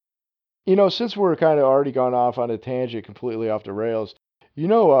Since we're kind of already gone off on a tangent, completely off the rails,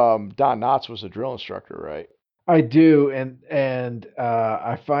 Don Knotts was a drill instructor, right? I do, and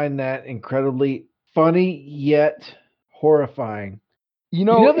I find that incredibly funny yet horrifying. You You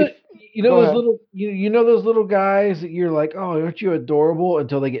know, know if that you know Go those ahead. little you know those little guys that you're like, oh, aren't you adorable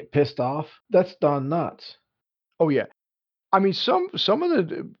until they get pissed off? That's Don Knotts. Oh yeah, I mean some of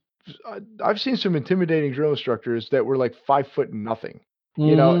the I've seen some intimidating drill instructors that were like 5 foot nothing,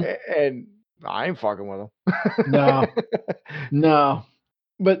 Mm-hmm. and I ain't fucking with No, them. no.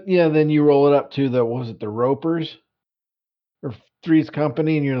 But yeah, then you roll it up to the what was it the Ropers or Three's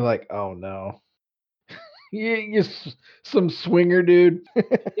Company, and you're like, oh no, some swinger dude.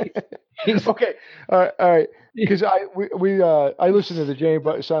 He's Okay, all right. Because I listen to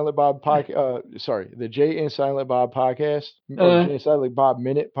the Silent Bob podcast. The Jay and Silent Bob podcast, or uh, Jay and Silent Bob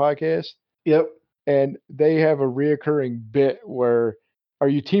Minute podcast, yep. and they have a reoccurring bit where, are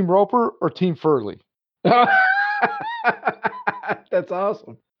you Team Roper or Team Furley? That's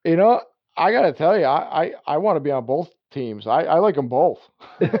awesome. You know, I gotta tell you, I want to be on both teams. I like them both.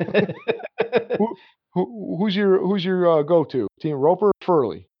 Who, who's your go to Team Roper or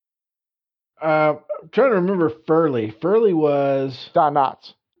Furley? I'm trying to remember Furley. Furley was Don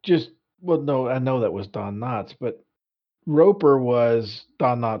Knotts. just well, no, I know that was Don Knotts, but Roper was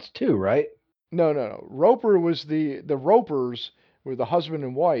Don Knotts too, right? No, no, no. Roper was the Ropers were the husband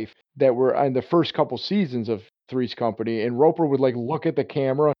and wife that were on the first couple seasons of Three's Company, and Roper would like look at the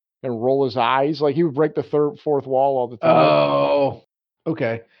camera and roll his eyes, like he would break the third, fourth wall all the time. Oh,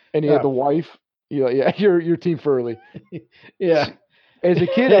 okay. And he had Uh, the wife. Yeah, you're Team Furley. yeah. As a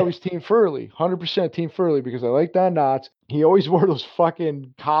kid, I was Team Furley, 100% Team Furley because I liked Don Knotts. He always wore those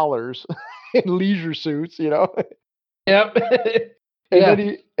fucking collars and leisure suits. Yep. And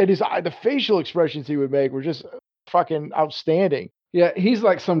then Yeah. the facial expressions he would make were just fucking outstanding. Yeah. He's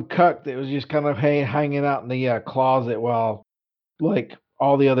like some cuck that was just kind of hanging out in the closet while like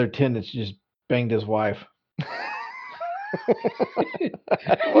all the other tenants just banged his wife.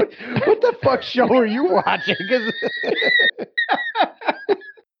 What the fuck show are you watching?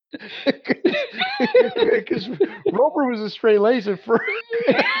 Because Roper was a straight lace and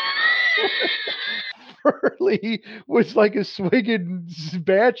Furley was like a swinging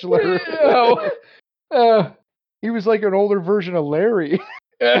bachelor. Oh, uh, He was like an older version of Larry.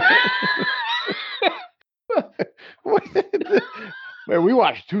 Man, we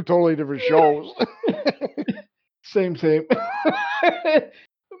watched two totally different shows. same.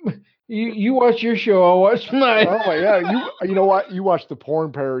 You watch your show, I'll watch mine. Oh my god, you know what? You watched the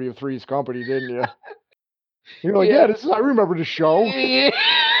porn parody of Three's Company, didn't you? You're like, yeah, I remember the show. Yeah.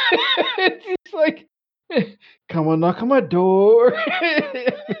 It's like, come on, knock on my door.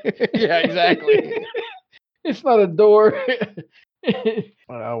 Yeah, exactly. It's not a door.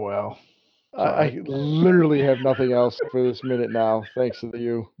 Oh well. I literally have nothing else for this minute now, thanks to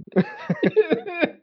you.